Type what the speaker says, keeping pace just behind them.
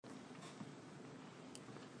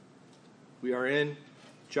We are in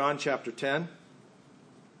John chapter 10.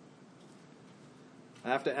 I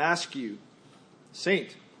have to ask you,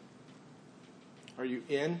 Saint, are you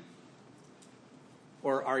in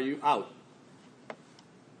or are you out?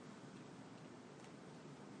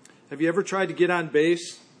 Have you ever tried to get on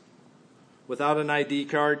base without an ID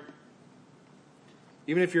card?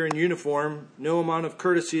 Even if you're in uniform, no amount of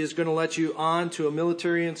courtesy is going to let you on to a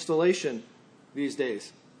military installation these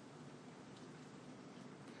days.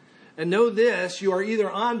 And know this, you are either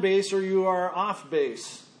on base or you are off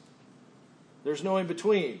base. There's no in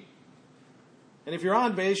between. And if you're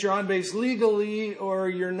on base legally or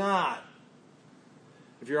you're not.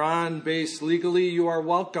 If you're on base legally, you are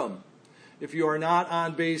welcome. If you are not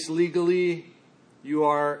on base legally, you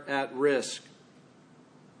are at risk.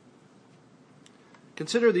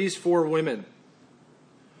 Consider these 4 women.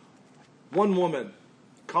 One woman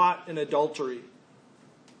caught in adultery.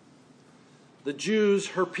 The Jews,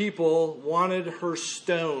 her people, wanted her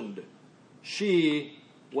stoned. She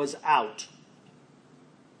was out.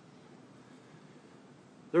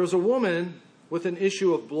 There was a woman with an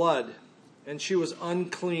issue of blood, and she was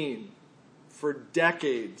unclean for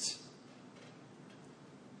decades.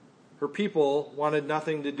 Her people wanted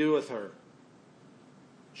nothing to do with her.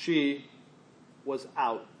 She was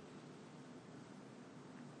out.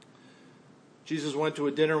 Jesus went to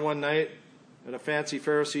a dinner one night at a fancy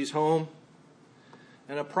Pharisee's home,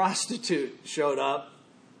 and a prostitute showed up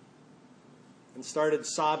and started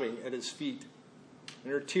sobbing at his feet.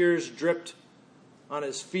 And her tears dripped on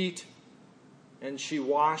his feet, and she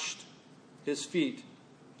washed his feet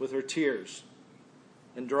with her tears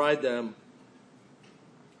and dried them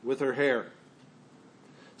with her hair.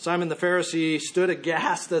 Simon the Pharisee stood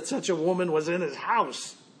aghast that such a woman was in his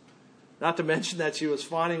house, not to mention that she was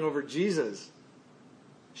fawning over Jesus.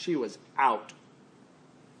 She was out.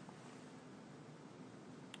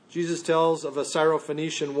 Jesus tells of a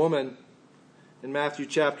Syrophoenician woman in Matthew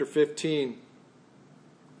chapter 15.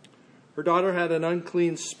 Her daughter had an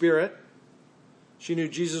unclean spirit. She knew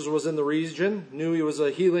Jesus was in the region, knew he was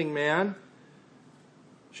a healing man.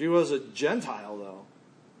 She was a Gentile, though.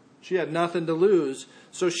 She had nothing to lose.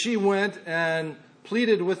 So she went and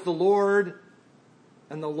pleaded with the Lord.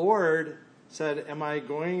 And the Lord said, "Am I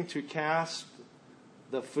going to cast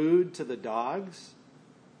the food to the dogs?"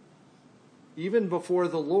 Even before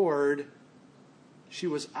the Lord, she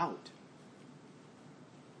was out.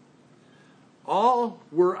 All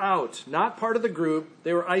were out, not part of the group.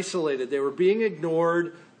 They were isolated. They were being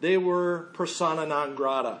ignored. They were persona non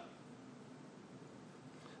grata.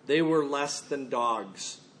 They were less than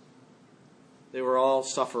dogs. They were all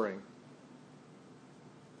suffering.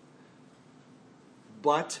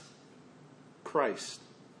 But Christ.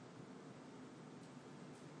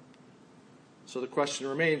 So the question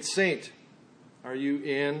remains, Saint, are you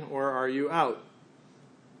in or are you out?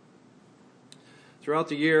 Throughout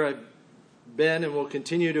the year, I've been and will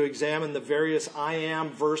continue to examine the various I am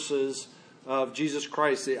verses of Jesus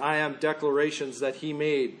Christ, the I am declarations that he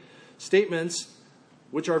made. Statements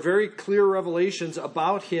which are very clear revelations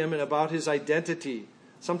about him and about his identity.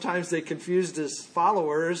 Sometimes they confused his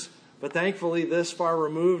followers, but thankfully this far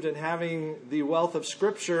removed and having the wealth of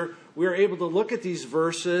Scripture, we are able to look at these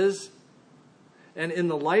verses, and in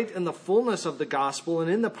the light and the fullness of the gospel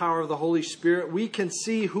and in the power of the Holy Spirit, we can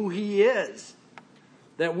see who he is,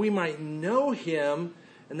 that we might know him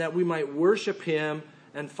and that we might worship him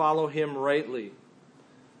and follow him rightly.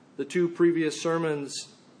 The 2 previous sermons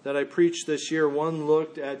that I preached this year, one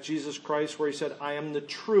looked at Jesus Christ where he said, "I am the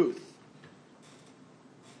truth."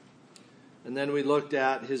 And then we looked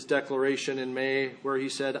at his declaration in May where he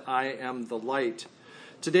said, "I am the light."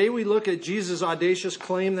 Today we look at Jesus' audacious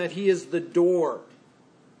claim that he is the door.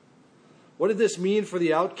 What did this mean for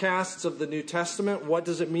the outcasts of the New Testament? What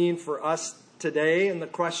does it mean for us today? And the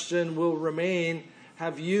question will remain,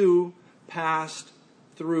 have you passed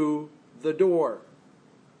through the door?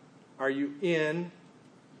 Are you in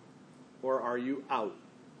or are you out?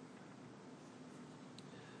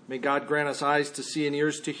 May God grant us eyes to see and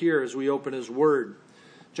ears to hear as we open his word.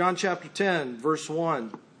 John chapter 10, verse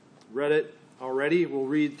 1. Read it already. We'll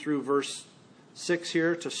read through verse 6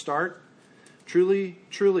 here to start. "Truly,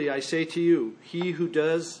 truly, I say to you, he who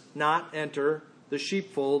does not enter the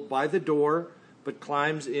sheepfold by the door, but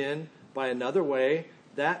climbs in by another way,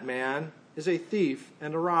 that man is a thief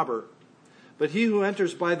and a robber. But he who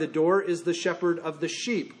enters by the door is the shepherd of the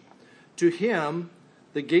sheep. To him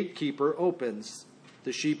the gatekeeper opens.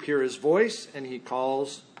 The sheep hear his voice, and he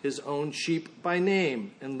calls his own sheep by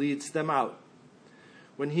name and leads them out.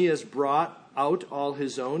 When he has brought out all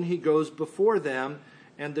his own, he goes before them,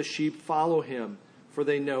 and the sheep follow him, for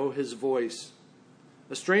they know his voice.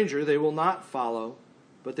 A stranger they will not follow,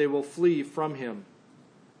 but they will flee from him,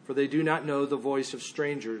 for they do not know the voice of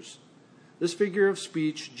strangers. This figure of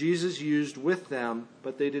speech Jesus used with them,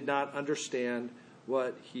 but they did not understand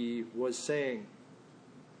what he was saying.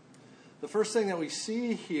 The first thing that we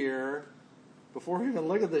see here, before we even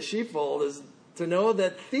look at the sheepfold, is to know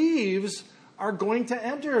that thieves are going to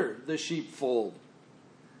enter the sheepfold.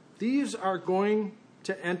 Thieves are going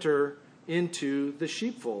to enter into the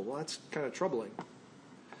sheepfold. Well, that's kind of troubling.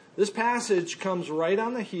 This passage comes right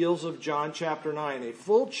on the heels of John chapter 9, a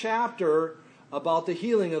full chapter about the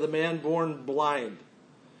healing of the man born blind.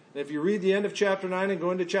 And if you read the end of chapter 9 and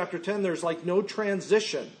go into chapter 10, there's like no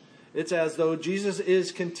transition. It's as though Jesus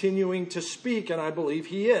is continuing to speak, and I believe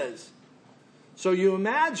he is. So you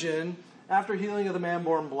imagine, after healing of the man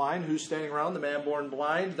born blind, who's standing around the man born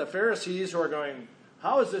blind? The Pharisees who are going,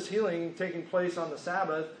 how is this healing taking place on the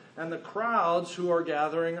Sabbath? And the crowds who are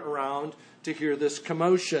gathering around to hear this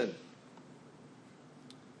commotion.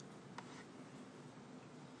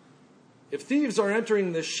 If thieves are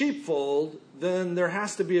entering the sheepfold, then there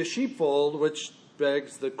has to be a sheepfold, which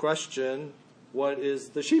begs the question, what is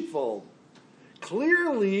the sheepfold?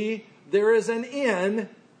 Clearly, there is an in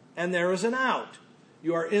and there is an out.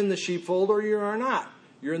 You are in the sheepfold or you are not.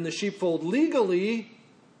 You're in the sheepfold legally,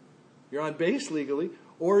 you're on base legally,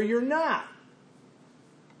 or you're not.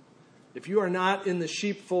 If you are not in the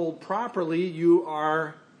sheepfold properly, you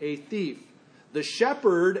are a thief. The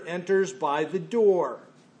shepherd enters by the door.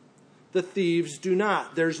 The thieves do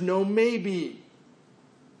not. There's no maybe.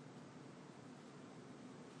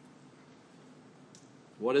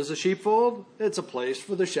 What is a sheepfold? It's a place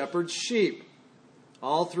for the shepherd's sheep.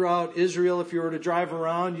 All throughout Israel, if you were to drive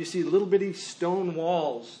around, you see little bitty stone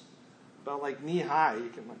walls, about like knee high. You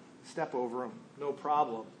can step over them, no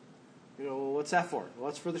problem. You know, what's that for? Well,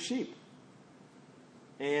 that's for the sheep.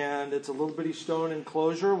 And it's a little bitty stone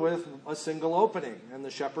enclosure with a single opening. And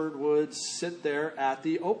the shepherd would sit there at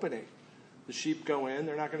the opening. The sheep go in.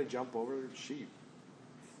 They're not going to jump over the sheep.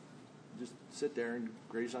 Just sit there and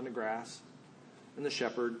graze on the grass. And the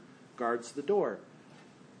shepherd guards the door.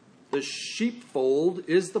 The sheepfold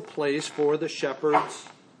is the place for the shepherd's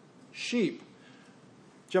sheep.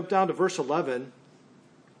 Jump down to verse 11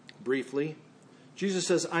 briefly. Jesus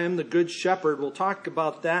says, I am the good shepherd. We'll talk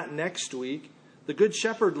about that next week. The good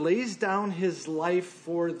shepherd lays down his life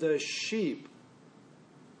for the sheep.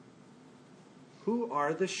 Who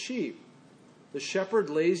are the sheep? The shepherd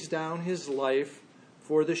lays down his life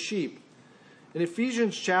for the sheep. In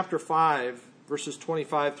Ephesians chapter 5, verses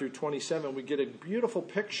 25 through 27, we get a beautiful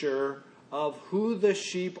picture of who the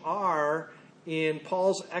sheep are in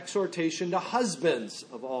Paul's exhortation to husbands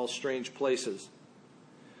of all strange places.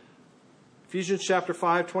 Ephesians chapter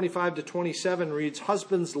 5, 25 to 27 reads,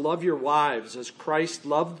 Husbands, love your wives as Christ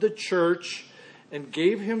loved the church and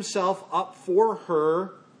gave himself up for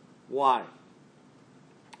her. Why?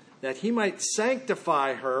 That he might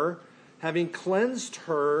sanctify her, having cleansed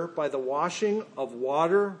her by the washing of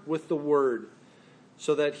water with the word,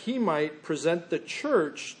 so that he might present the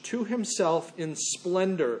church to himself in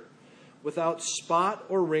splendor, without spot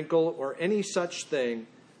or wrinkle or any such thing,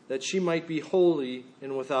 that she might be holy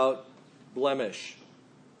and without blemish.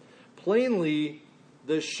 Plainly,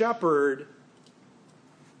 the shepherd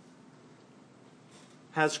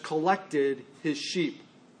has collected his sheep.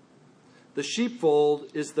 The sheepfold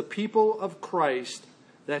is the people of Christ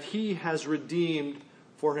that he has redeemed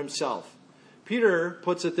for himself. Peter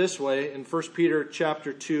puts it this way in 1 Peter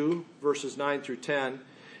chapter 2, verses 9 through 10.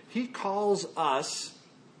 He calls us,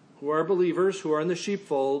 who are believers, who are in the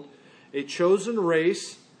sheepfold, a chosen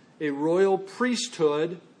race, a royal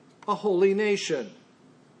priesthood, a holy nation,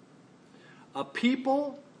 a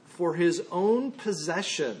people for his own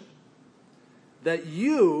possession, that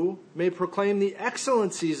you may proclaim the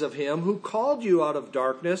excellencies of him who called you out of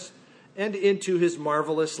darkness and into his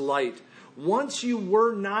marvelous light. Once you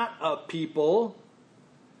were not a people,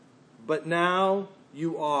 but now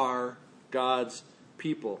you are God's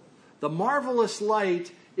people. The marvelous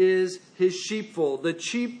light is his sheepfold. The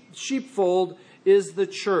sheepfold is the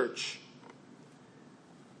church.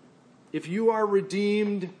 If you are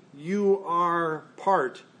redeemed, you are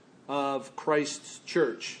part of Christ's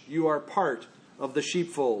church. You are part of the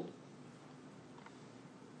sheepfold.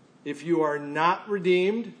 If you are not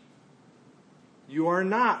redeemed, you are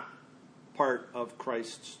not part of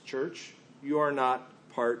Christ's church. You are not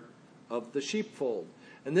part of the sheepfold.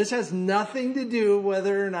 And this has nothing to do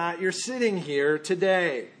whether or not you're sitting here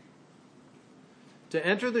today. To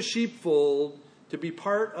enter the sheepfold, to be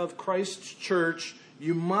part of Christ's church,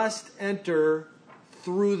 you must enter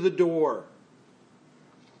through the door.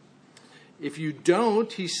 If you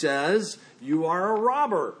don't, he says, you are a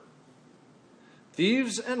robber.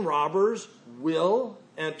 Thieves and robbers will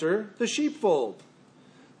enter the sheepfold.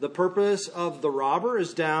 The purpose of the robber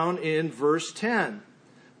is down in verse 10.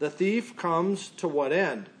 The thief comes to what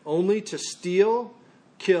end? Only to steal,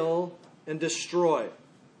 kill, and destroy.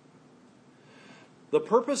 The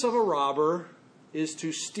purpose of a robber is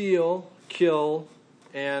to steal, kill,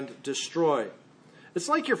 and destroy. It's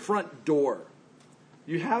like your front door.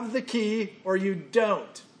 You have the key or you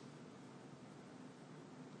don't.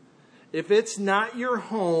 If it's not your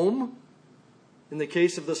home, in the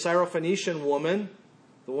case of the Syrophoenician woman,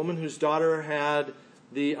 the woman whose daughter had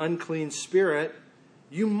the unclean spirit,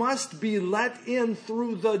 you must be let in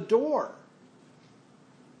through the door.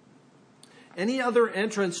 Any other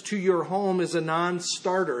entrance to your home is a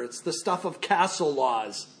non-starter. It's the stuff of castle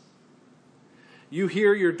laws. You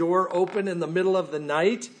hear your door open in the middle of the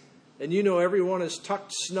night, and you know everyone is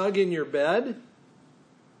tucked snug in your bed,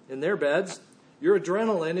 in their beds. Your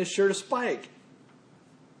adrenaline is sure to spike.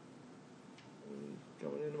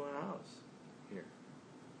 Going into my house here.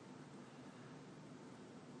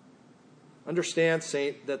 Understand,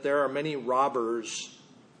 saint, that there are many robbers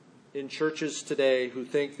in churches today who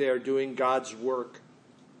think they are doing God's work.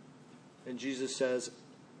 And Jesus says,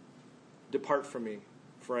 "Depart from me,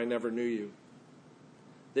 for I never knew you."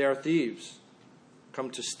 They are thieves, come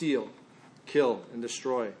to steal, kill, and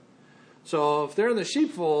destroy. So if they're in the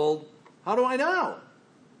sheepfold, how do I know?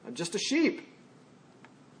 I'm just a sheep.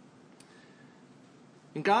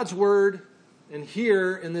 In God's word, and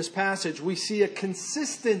here in this passage, we see a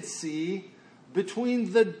consistency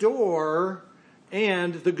between the door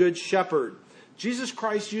and the good shepherd. Jesus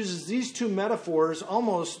Christ uses these two metaphors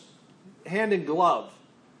almost hand in glove.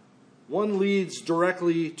 One leads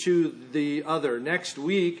directly to the other. Next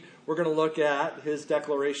week, we're going to look at his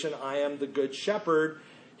declaration, "I am the good shepherd,"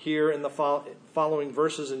 here in the following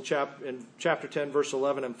verses in chapter 10, verse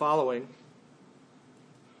 11 and following.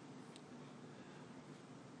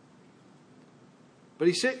 But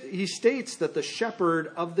he states that the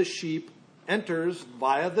shepherd of the sheep enters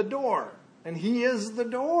via the door. And he is the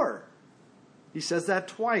door. He says that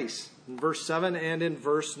twice, in verse 7 and in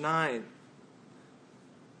verse 9.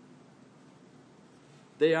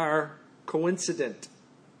 They are coincident.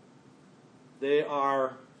 They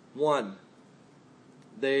are one.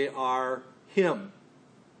 They are him,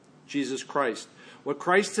 Jesus Christ. What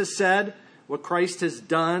Christ has said, what Christ has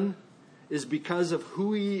done, is because of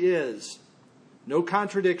who he is. No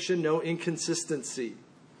contradiction, no inconsistency.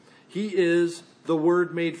 He is the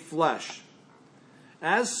Word made flesh.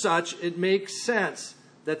 As such, it makes sense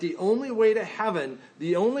that the only way to heaven,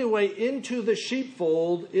 the only way into the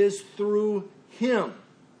sheepfold, is through him.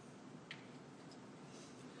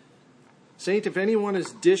 Saint, if anyone is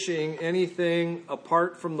dishing anything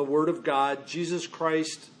apart from the Word of God, Jesus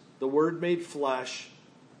Christ, the Word made flesh,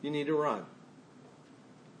 you need to run.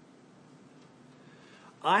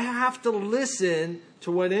 I have to listen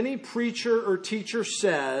to what any preacher or teacher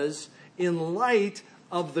says in light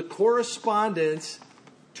of the correspondence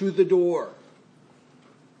to the door.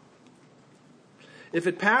 If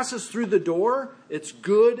it passes through the door, it's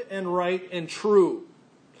good and right and true.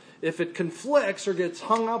 If it conflicts or gets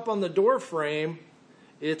hung up on the door frame,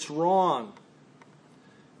 it's wrong.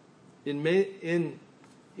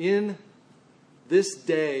 In this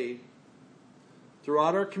day,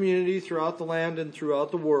 throughout our community, throughout the land, and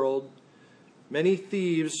throughout the world, many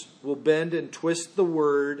thieves will bend and twist the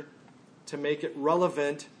word to make it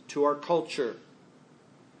relevant to our culture.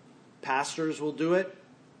 Pastors will do it.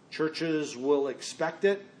 Churches will expect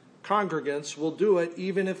it. Congregants will do it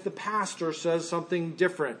even if the pastor says something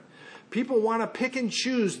different. People want to pick and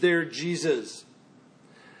choose their Jesus.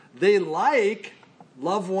 They like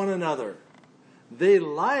love one another. They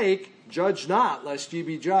like judge not, lest ye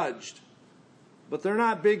be judged. But they're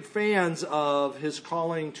not big fans of his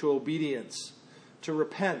calling to obedience, to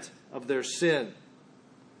repent of their sin,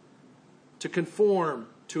 to conform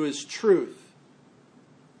to his truth.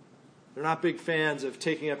 They're not big fans of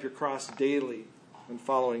taking up your cross daily and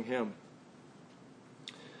following him.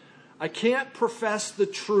 I can't profess the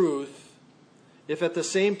truth if at the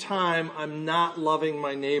same time I'm not loving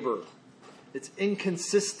my neighbor. It's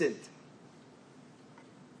inconsistent.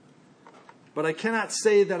 But I cannot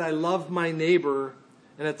say that I love my neighbor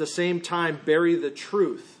and at the same time bury the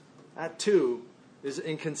truth. That too is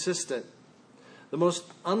inconsistent. The most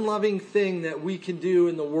unloving thing that we can do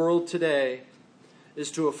in the world today is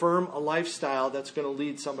to affirm a lifestyle that's going to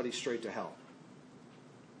lead somebody straight to hell.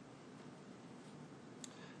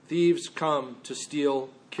 Thieves come to steal,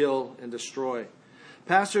 kill, and destroy.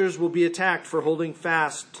 Pastors will be attacked for holding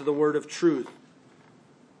fast to the word of truth.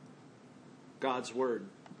 God's word.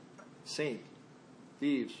 Saint,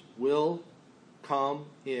 thieves will come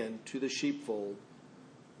into the sheepfold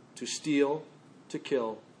to steal, to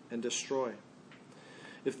kill, and destroy.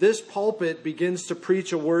 If this pulpit begins to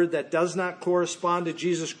preach a word that does not correspond to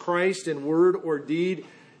Jesus Christ in word or deed,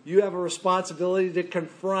 you have a responsibility to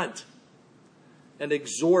confront and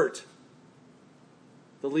exhort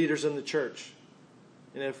the leaders in the church.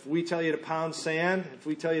 And if we tell you to pound sand, if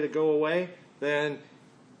we tell you to go away, then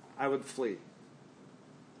I would flee.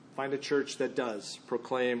 Find a church that does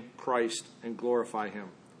proclaim Christ and glorify Him.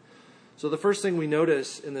 So the first thing we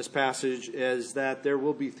notice in this passage is that there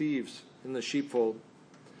will be thieves in the sheepfold.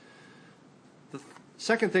 The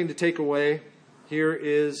second thing to take away here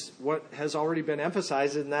is what has already been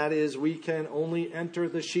emphasized, and that is we can only enter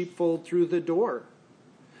the sheepfold through the door.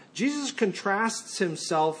 Jesus contrasts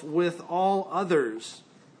himself with all others.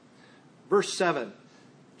 Verse 7,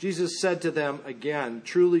 Jesus said to them again,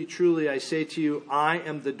 "Truly, truly, I say to you, I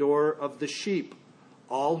am the door of the sheep.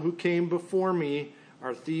 All who came before me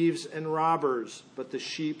are thieves and robbers, but the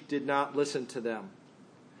sheep did not listen to them.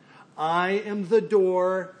 I am the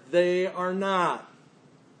door, they are not.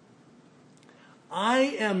 I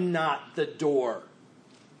am not the door.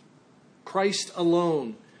 Christ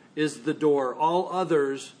alone is the door. All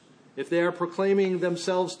others, if they are proclaiming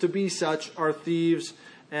themselves to be such, are thieves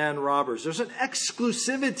and robbers." There's an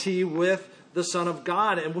exclusivity with the Son of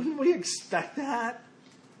God, and wouldn't we expect that?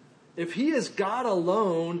 If He is God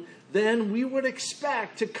alone, then we would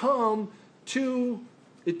expect to come to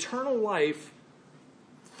eternal life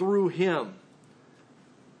through Him.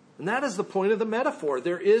 And that is the point of the metaphor.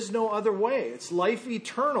 There is no other way. It's life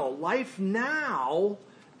eternal, life now,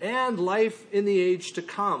 and life in the age to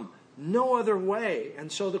come. No other way.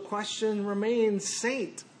 And so the question remains,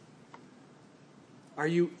 saint, are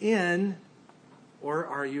you in or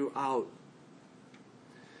are you out?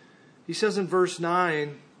 He says in verse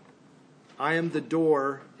 9, "I am the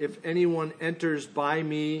door. If anyone enters by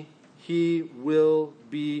me, he will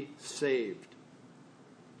be saved."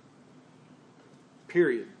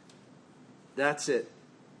 Period. That's it.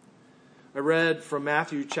 I read from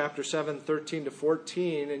Matthew chapter 7, 13 to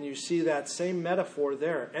 14, and you see that same metaphor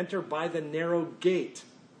there. Enter by the narrow gate.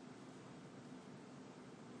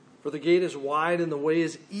 For the gate is wide and the way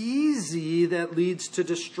is easy that leads to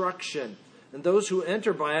destruction. And those who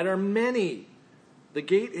enter by it are many. The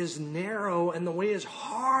gate is narrow and the way is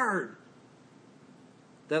hard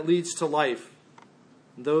that leads to life.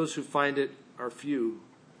 And those who find it are few.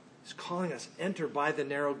 He's calling us, enter by the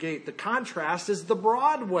narrow gate. The contrast is the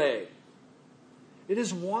broad way. It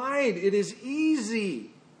is wide, it is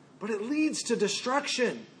easy, but it leads to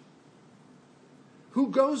destruction.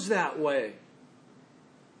 Who goes that way?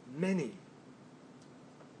 Many.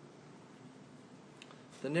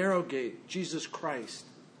 The narrow gate, Jesus Christ.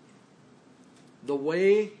 The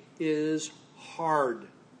way is hard.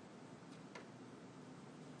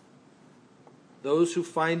 Those who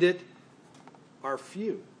find it are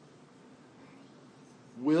few.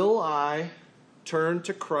 Will I turn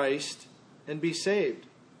to Christ and be saved?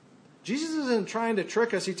 Jesus isn't trying to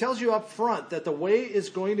trick us. He tells you up front that the way is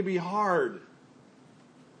going to be hard.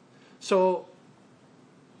 So,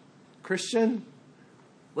 Christian,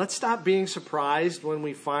 let's stop being surprised when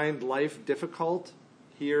we find life difficult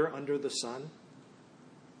here under the sun.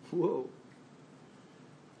 Whoa.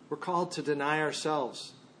 We're called to deny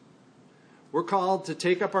ourselves. We're called to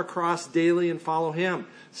take up our cross daily and follow Him.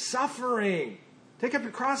 Suffering. Take up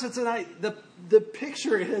your cross. The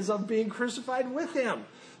picture is of being crucified with Him.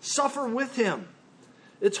 Suffer with Him.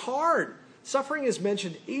 It's hard. Suffering is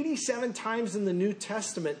mentioned 87 times in the New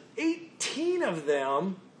Testament. 18 of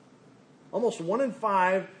them, almost 1 in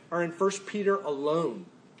 5, are in 1 Peter alone.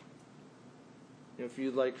 If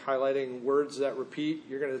you like highlighting words that repeat,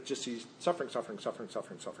 you're going to just see suffering, suffering, suffering,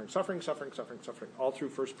 suffering, suffering, suffering, suffering, suffering, suffering, all through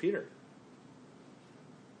 1 Peter.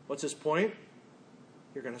 What's his point?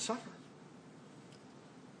 You're going to suffer.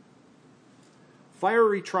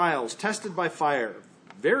 Fiery trials, tested by fire,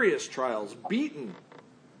 various trials, beaten.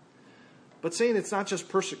 But saying it's not just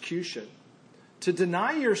persecution. To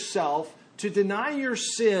deny yourself, to deny your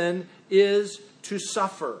sin is to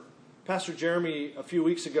suffer. Pastor Jeremy a few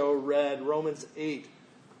weeks ago read Romans 8,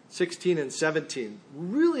 16 and 17.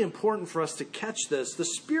 Really important for us to catch this. The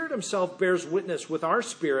Spirit Himself bears witness with our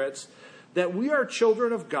spirits that we are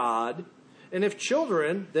children of God, and if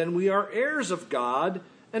children, then we are heirs of God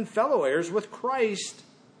and fellow heirs with Christ,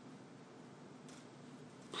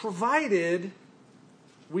 provided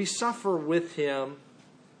we suffer with Him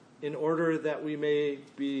in order that we may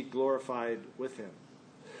be glorified with Him.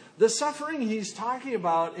 The suffering he's talking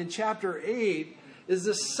about in chapter 8 is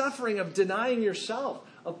the suffering of denying yourself.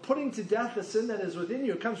 of putting to death the sin that is within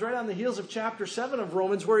you. It comes right on the heels of chapter 7 of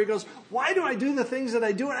Romans, where he goes, why do I do the things that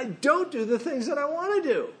I do and I don't do the things that I want to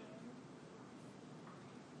do?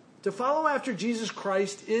 To follow after Jesus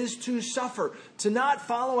Christ is to suffer. To not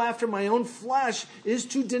follow after my own flesh is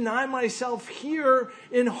to deny myself here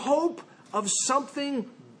in hope of something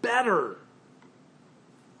better.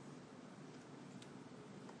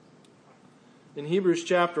 In Hebrews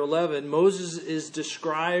chapter 11, Moses is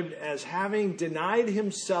described as having denied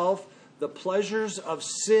himself the pleasures of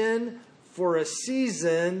sin for a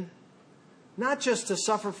season, not just to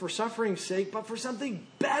suffer for suffering's sake, but for something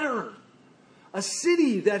better. A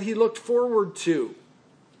city that he looked forward to.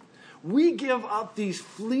 We give up these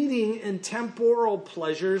fleeting and temporal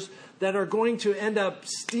pleasures that are going to end up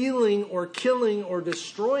stealing or killing or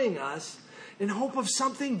destroying us in hope of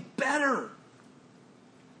something better.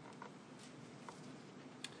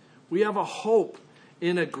 We have a hope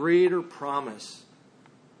in a greater promise.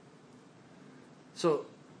 So,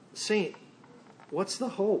 Saint, what's the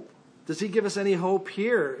hope? Does he give us any hope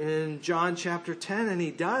here in John chapter 10? And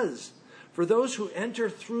he does. For those who enter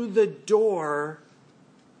through the door,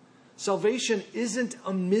 salvation isn't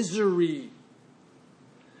a misery.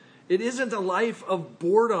 It isn't a life of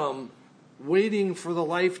boredom waiting for the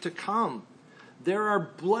life to come. There are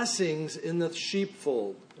blessings in the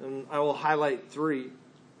sheepfold, and I will highlight 3.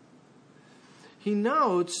 He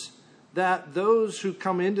notes that those who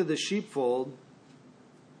come into the sheepfold,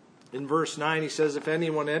 in verse 9 he says, if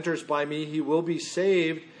anyone enters by me, he will be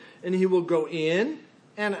saved, and he will go in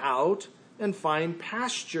and out and find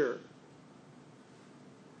pasture.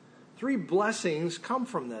 3 blessings come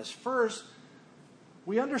from this. First,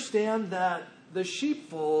 we understand that the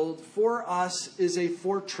sheepfold for us is a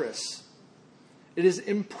fortress. It is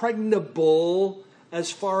impregnable as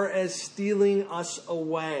far as stealing us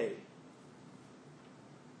away.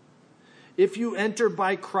 If you enter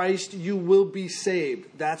by Christ, you will be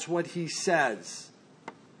saved. That's what he says.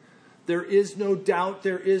 There is no doubt,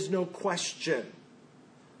 there is no question.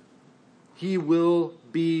 He will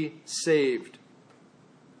be saved.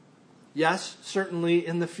 Yes, certainly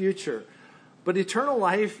in the future. But eternal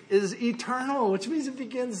life is eternal, which means it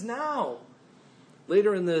begins now.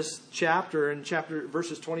 Later in this chapter, in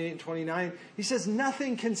verses 28 and 29, he says,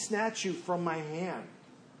 nothing can snatch you from my hand.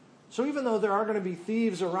 So even though there are going to be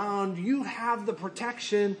thieves around, you have the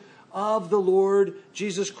protection of the Lord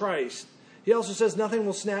Jesus Christ. He also says, nothing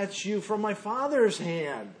will snatch you from my Father's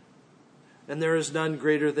hand. And there is none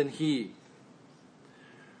greater than he.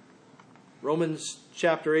 Romans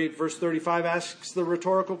chapter 8, verse 35 asks the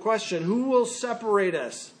rhetorical question, who will separate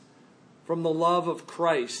us from the love of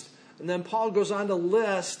Christ? And then Paul goes on to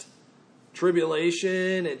list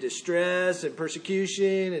tribulation and distress and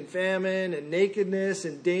persecution and famine and nakedness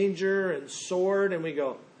and danger and sword. And we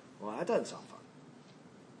go, well, that doesn't sound fun.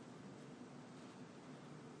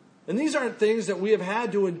 And these aren't things that we have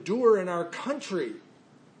had to endure in our country.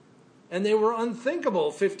 And they were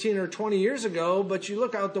unthinkable 15 or 20 years ago, but you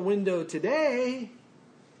look out the window today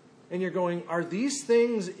and you're going, are these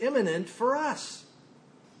things imminent for us?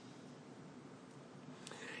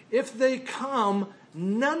 If they come,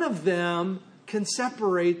 none of them can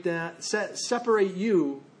separate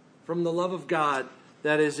you from the love of God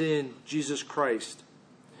that is in Jesus Christ.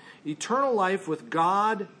 Eternal life with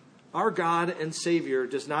God, our God and Savior,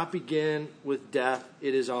 does not begin with death.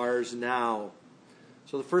 It is ours now.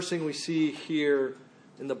 So the first thing we see here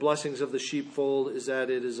in the blessings of the sheepfold is that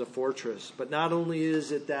it is a fortress. But not only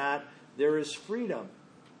is it that, there is freedom.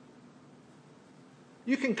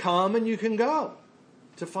 You can come and you can go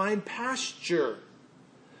to find pasture.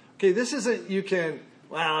 Okay, this isn't you can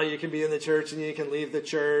be in the church and you can leave the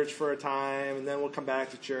church for a time and then we'll come back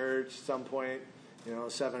to church at some point,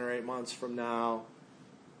 7 or 8 months from now.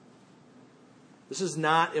 This is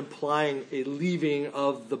not implying a leaving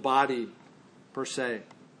of the body per se.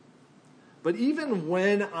 But even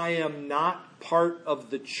when I am not part of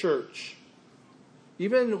the church,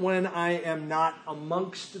 even when I am not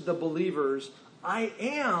amongst the believers, I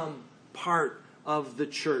am part of the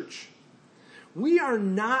church. We are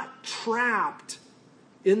not trapped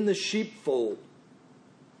in the sheepfold.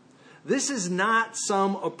 This is not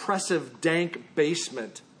some oppressive, dank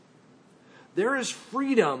basement. There is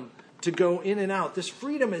freedom to go in and out. This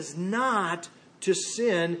freedom is not to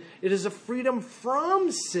sin. It is a freedom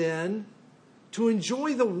from sin to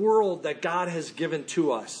enjoy the world that God has given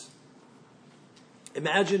to us.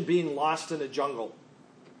 Imagine being lost in a jungle.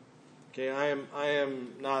 Okay, I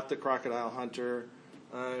am not the crocodile hunter.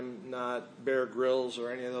 I'm not Bear Grylls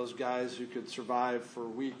or any of those guys who could survive for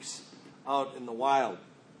weeks out in the wild.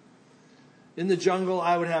 In the jungle,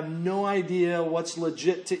 I would have no idea what's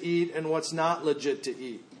legit to eat and what's not legit to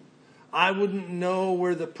eat. I wouldn't know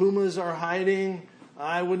where the pumas are hiding.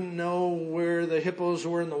 I wouldn't know where the hippos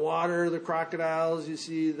were in the water, the crocodiles. You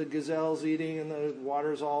see the gazelles eating, and the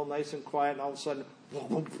water's all nice and quiet, and all of a sudden,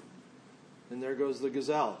 and there goes the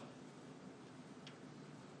gazelle.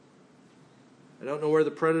 I don't know where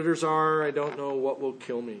the predators are. I don't know what will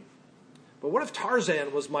kill me. But what if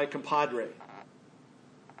Tarzan was my compadre?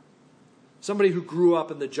 Somebody who grew up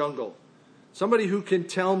in the jungle. Somebody who can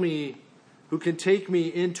tell me, who can take me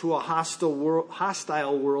into a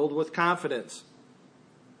hostile world with confidence.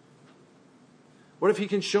 What if he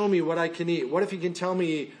can show me what I can eat? What if he can tell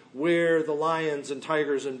me where the lions and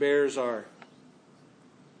tigers and bears are?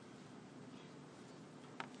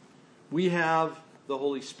 We have the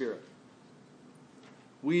Holy Spirit.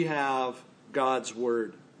 We have God's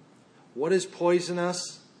Word. What is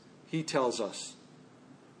poisonous? He tells us.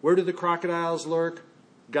 Where do the crocodiles lurk?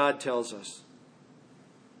 God tells us.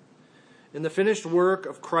 In the finished work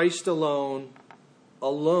of Christ alone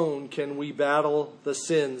can we battle the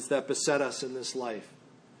sins that beset us in this life.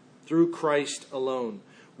 Through Christ alone.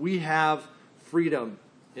 We have freedom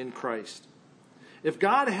in Christ. If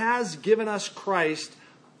God has given us Christ,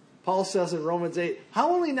 Paul says in Romans 8,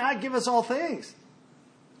 how will he not give us all things?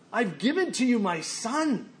 I've given to you my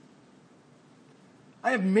Son.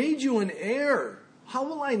 I have made you an heir. How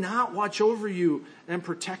will I not watch over you and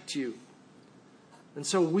protect you? And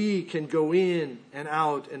so we can go in and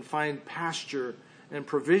out and find pasture and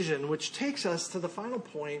provision, which takes us to the final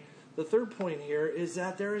point. The third point here is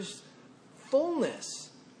that there is fullness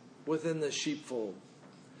within the sheepfold.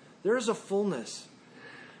 There is a fullness.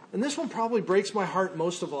 And this one probably breaks my heart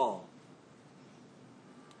most of all.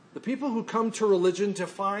 The people who come to religion to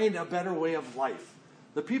find a better way of life.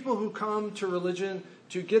 The people who come to religion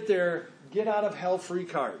to get their get out of hell free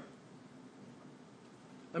card.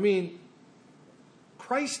 I mean,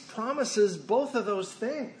 Christ promises both of those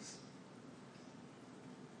things.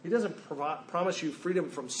 He doesn't promise you freedom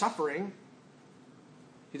from suffering.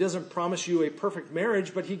 He doesn't promise you a perfect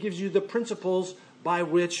marriage, but he gives you the principles by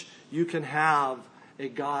which you can have a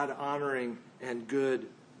God-honoring and good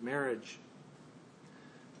marriage.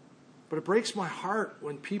 But it breaks my heart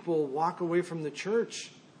when people walk away from the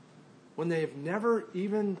church when they've never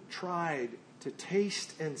even tried to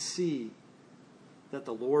taste and see that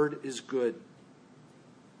the Lord is good.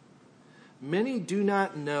 Many do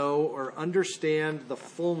not know or understand the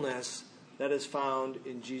fullness that is found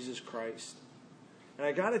in Jesus Christ. And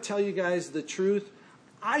I got to tell you guys the truth,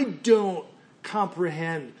 I don't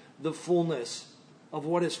comprehend the fullness of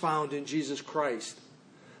what is found in Jesus Christ.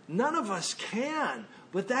 None of us can,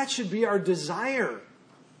 but that should be our desire.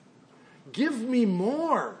 Give me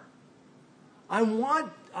more. I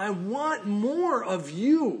want more of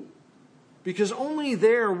you, because only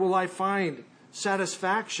there will I find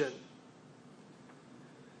satisfaction.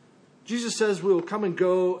 Jesus says we will come and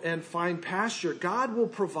go and find pasture. God will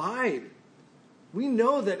provide. We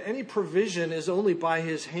know that any provision is only by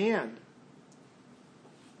his hand.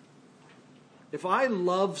 If I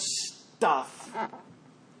love stuff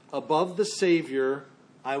above the Savior,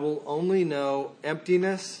 I will only know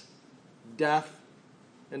emptiness, death,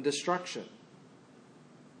 and destruction.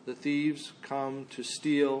 The thieves come to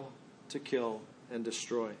steal, to kill, and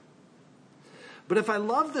destroy. But if I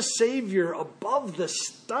love the Savior above the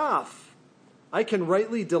stuff, I can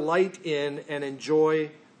rightly delight in and enjoy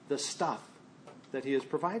the stuff that he has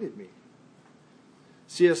provided me.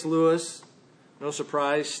 C.S. Lewis, no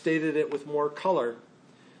surprise, stated it with more color.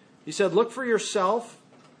 He said, look for yourself,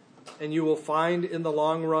 and you will find in the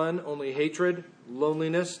long run only hatred,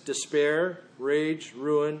 loneliness, despair, rage,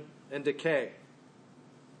 ruin, and decay.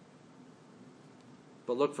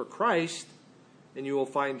 But look for Christ, and you will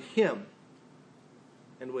find him.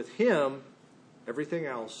 And with him, everything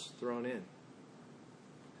else thrown in.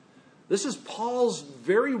 This is Paul's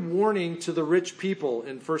very warning to the rich people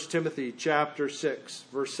in 1 Timothy chapter 6,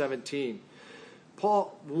 verse 17.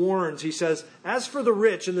 Paul warns, he says, as for the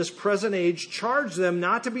rich in this present age, charge them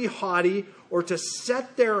not to be haughty or to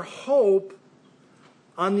set their hope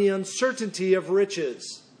on the uncertainty of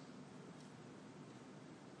riches.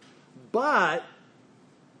 But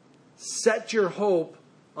set your hope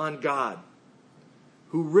on God,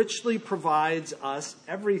 who richly provides us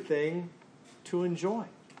everything to enjoy.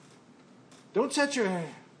 Don't set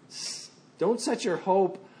your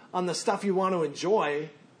hope on the stuff you want to enjoy,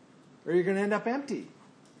 or you're going to end up empty.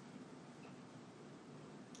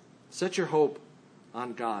 Set your hope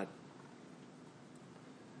on God.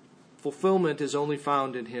 Fulfillment is only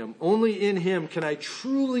found in him. Only in him can I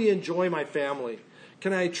truly enjoy my family,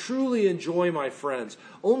 can I truly enjoy my friends.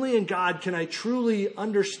 Only in God can I truly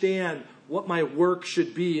understand what my work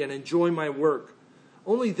should be and enjoy my work.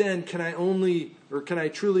 Only then can I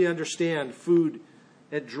truly understand food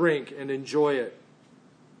and drink and enjoy it.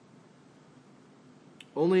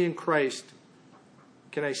 Only in Christ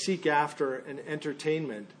can I seek after an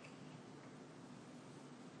entertainment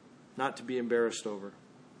not to be embarrassed over.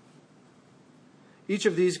 Each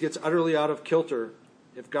of these gets utterly out of kilter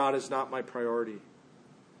if God is not my priority.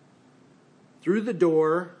 Through the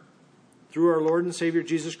door, through our Lord and Savior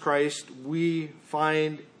Jesus Christ, we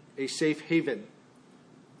find a safe haven,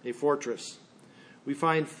 a fortress. We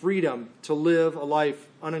find freedom to live a life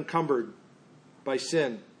unencumbered by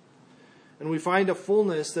sin. And we find a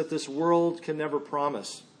fullness that this world can never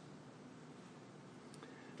promise.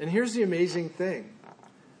 And here's the amazing thing.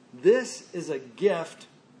 This is a gift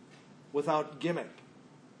without gimmick.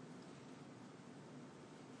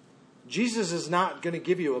 Jesus is not going to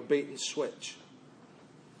give you a bait and switch.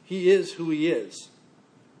 He is who he is.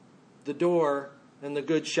 The door and the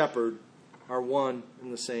good shepherd are one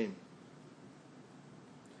and the same.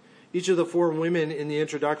 Each of the four women in the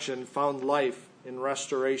introduction found life and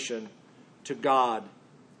restoration to God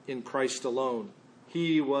in Christ alone.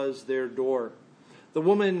 He was their door. The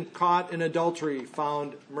woman caught in adultery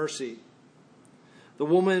found mercy. The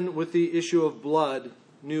woman with the issue of blood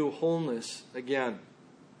knew wholeness again.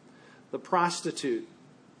 The prostitute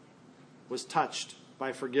was touched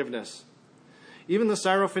by forgiveness. Even the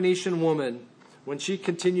Syrophoenician woman, when she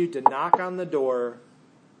continued to knock on the door,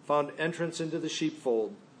 found entrance into the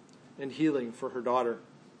sheepfold and healing for her daughter.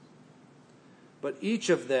 But each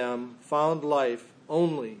of them found life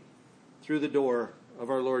only through the door of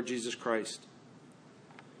our Lord Jesus Christ.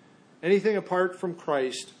 Anything apart from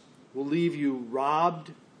Christ will leave you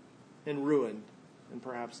robbed and ruined and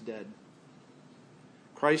perhaps dead.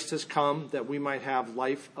 Christ has come that we might have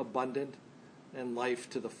life abundant and life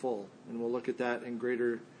to the full. And we'll look at that in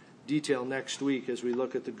greater detail next week as we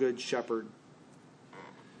look at the Good Shepherd.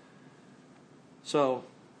 So,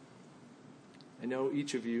 I know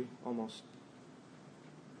each of you, almost,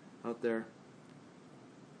 out there,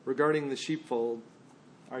 regarding the sheepfold,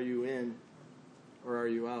 are you in or are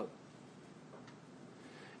you out?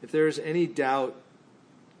 If there is any doubt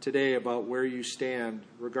today about where you stand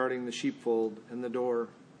regarding the sheepfold and the door,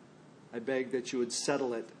 I beg that you would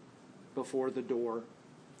settle it before the door,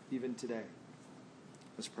 even today.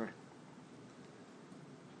 Let's pray.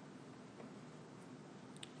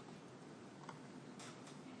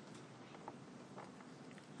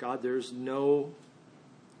 God, there's no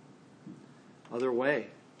other way.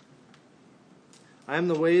 I am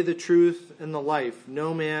the way, the truth, and the life.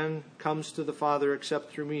 No man comes to the Father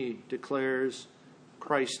except through me, declares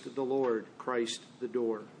Christ the Lord, Christ the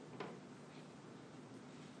door.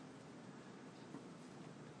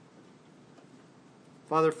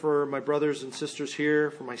 Father, for my brothers and sisters here,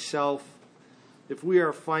 for myself, if we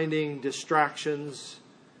are finding distractions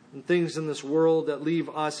and things in this world that leave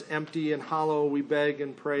us empty and hollow, we beg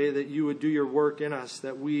and pray that you would do your work in us,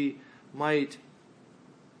 that we might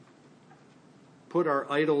put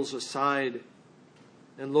our idols aside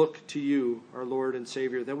and look to you, our Lord and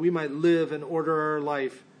Savior, that we might live and order our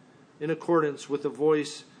life in accordance with the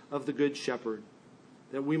voice of the Good Shepherd,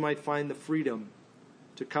 that we might find the freedom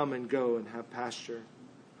to come and go and have pasture.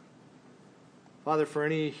 Father, for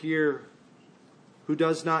any here who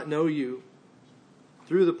does not know you,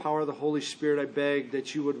 through the power of the Holy Spirit, I beg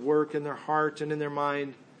that you would work in their heart and in their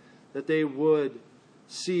mind, that they would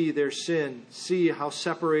see their sin, see how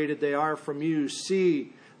separated they are from you,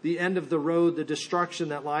 see the end of the road, the destruction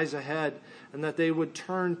that lies ahead, and that they would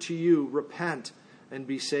turn to you, repent, and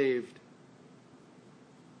be saved.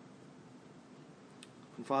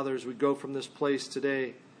 And Father, as we go from this place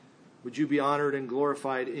today, would you be honored and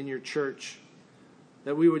glorified in your church,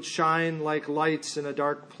 that we would shine like lights in a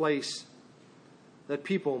dark place, that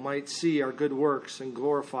people might see our good works and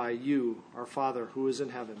glorify you, our Father who is in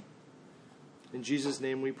heaven. In Jesus'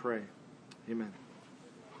 name we pray. Amen.